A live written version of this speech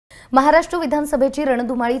महाराष्ट्र विधानसभेची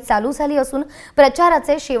रणधुमाळी चालू झाली असून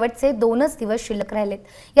प्रचाराचे शेवटचे 2च दिवस शिल्लक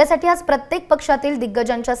राहिलेत। यासाठी आज प्रत्येक पक्षातील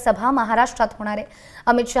दिग्गजांच्या सभा महाराष्ट्रात होणार आहे।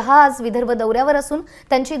 अमित शहा आज विदर्भ दौऱ्यावर असून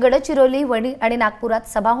त्यांची गडचिरोली, वणी आणि नागपुरात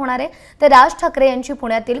सभा होणार आहे, तर राज ठाकरे यांची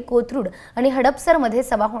पुण्यातील कोथरूड आणि हडपसरमध्ये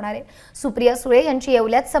सभा होणार आहे। सुप्रिया सुळे यांची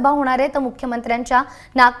येवल्यात सभा होणार आहे, तर मुख्यमंत्र्यांच्या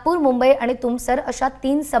नागपूर, मुंबई आणि तुमसर अशा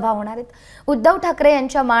 3 सभा होणार आहेत। उद्धव ठाकरे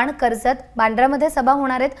यांच्या माण, कर्जत, बांद्रामध्ये सभा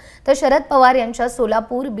होणार आहेत, तर शरद पवार यांच्या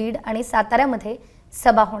सोलापूर, बीड आणि साताऱ्यामध्ये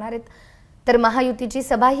सभा होणार आहेत। तर महायुतीची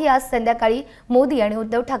सभा ही आज संध्याकाळी मोदी आणि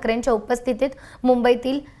उद्धव ठाकरेंच्या उपस्थितीत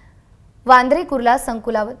मुंबईतील वांद्रे कुर्ला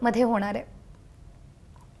संकुलामध्ये होणार आहे।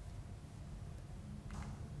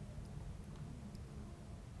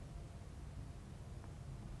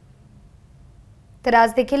 तर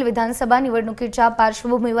आज देखील विधानसभा निवडणुकीच्या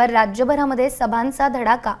पार्श्वभूमीवर राज्यभरामध्ये सभांचा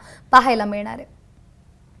धडाका पाहायला मिळणार आहे।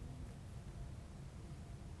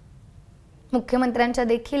 मुख्यमंत्र्यांच्या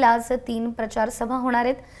देखील आज 3 प्रचार सभा होणार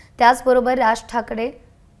आहेत। त्याचबरोबर राज ठाकरे,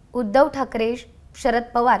 उद्धव ठाकरे, शरद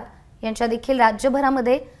पवार यांच्या देखील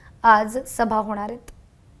राज्यभरामध्ये आज सभा होणार आहेत।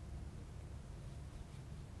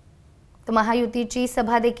 तर महायुतीची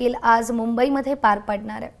सभा देखील आज मुंबईमध्ये पार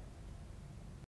पडणार आहे।